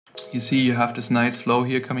You see you have this nice flow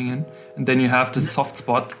here coming in, and then you have this soft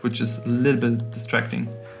spot, which is a little bit distracting.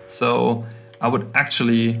 So I would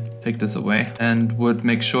actually take this away and would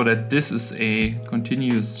make sure that this is a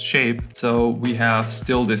continuous shape. So we have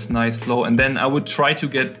still this nice flow. And then I would try to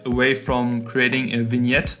get away from creating a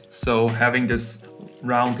vignette. So having this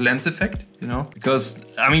round lens effect, you know, because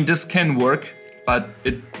I mean, this can work, but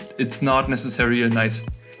it's not necessarily a nice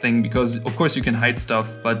thing, because of course you can hide stuff,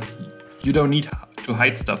 but you don't need to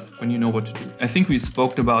hide stuff when you know what to do. I think we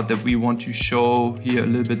spoke about that we want to show here a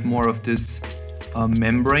little bit more of this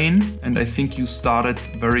membrane, and I think you started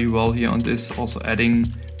very well here on this, also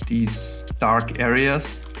adding these dark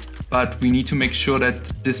areas, but we need to make sure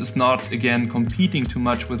that this is not again competing too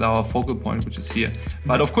much with our focal point, which is here.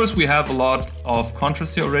 But of course we have a lot of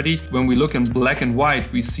contrast here already. When we look in black and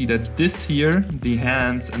white, we see that this here, the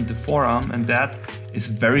hands and the forearm, and that is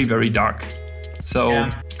very, very dark.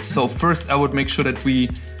 So first I would make sure that we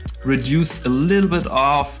reduce a little bit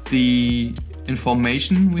of the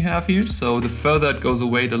information we have here. So the further it goes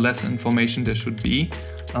away, the less information there should be,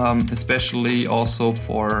 especially also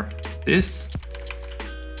for this.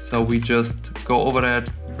 So we just go over that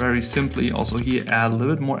very simply. Also here add a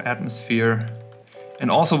little bit more atmosphere. And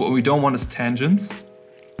also what we don't want is tangents,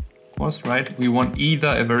 of course, right? We want either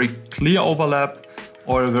a very clear overlap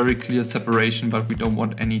or a very clear separation, but we don't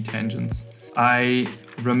want any tangents. I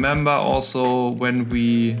remember also when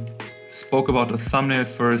we spoke about the thumbnail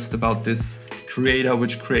first, about this creator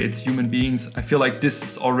which creates human beings. I feel like this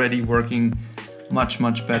is already working much,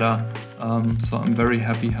 much better. So I'm very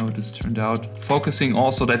happy how this turned out. Focusing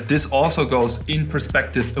also that this also goes in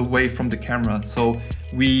perspective away from the camera. So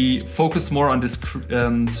we focus more on this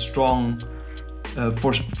strong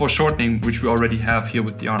foreshortening, which we already have here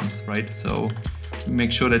with the arms, right? So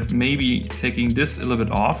make sure that maybe taking this a little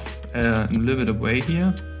bit off, a little bit away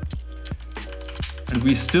here. And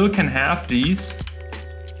we still can have these,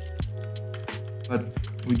 but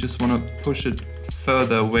we just want to push it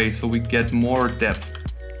further away so we get more depth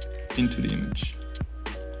into the image.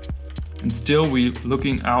 And still we're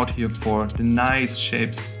looking out here for the nice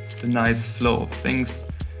shapes, the nice flow of things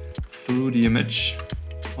through the image.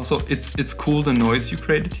 Also, it's cool the noise you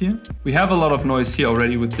created here. We have a lot of noise here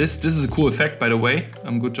already with this. This is a cool effect, by the way.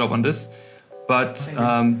 Good job on this. But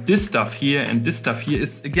this stuff here and this stuff here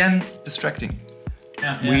is again distracting.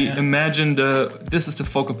 We imagine this is the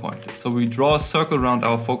focal point. So we draw a circle around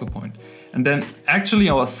our focal point. And then actually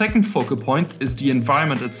our second focal point is the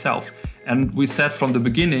environment itself. And we said from the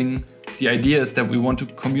beginning, the idea is that we want to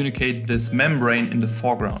communicate this membrane in the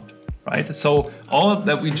foreground, right? So all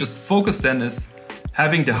that we just focus then is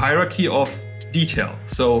having the hierarchy of detail.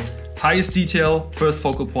 So highest detail, first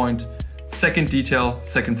focal point, second detail,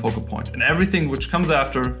 second focal point. And everything which comes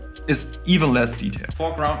after is even less detail.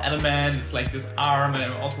 Foreground element, it's like this arm, and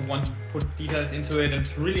I also want to put details into it. And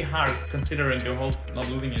it's really hard considering the whole, not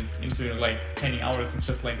losing it into like painting hours and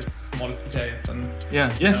just like the smallest details. And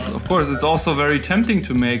yes, of course, it's also very tempting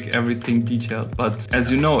to make everything detailed. But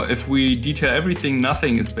as you know, if we detail everything,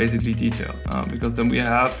 nothing is basically detailed, because then we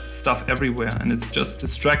have stuff everywhere and it's just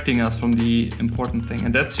distracting us from the important thing.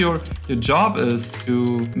 And that's your job, is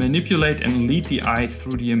to manipulate and lead the eye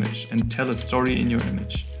through the image and tell a story in your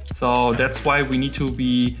image. So that's why we need to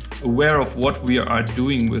be aware of what we are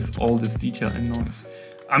doing with all this detail and noise.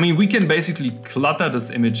 I mean, we can basically clutter this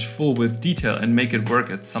image full with detail and make it work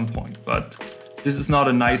at some point, but this is not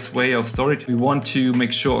a nice way of storytelling. We want to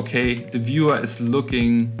make sure, okay, the viewer is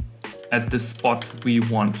looking at the spot we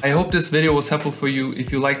want. I hope this video was helpful for you.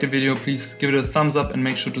 If you liked the video, please give it a thumbs up and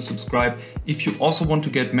make sure to subscribe. If you also want to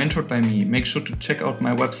get mentored by me, make sure to check out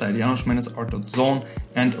my website, janusz-art.zone,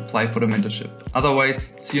 and apply for the mentorship.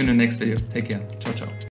 Otherwise, see you in the next video. Take care. Ciao, ciao.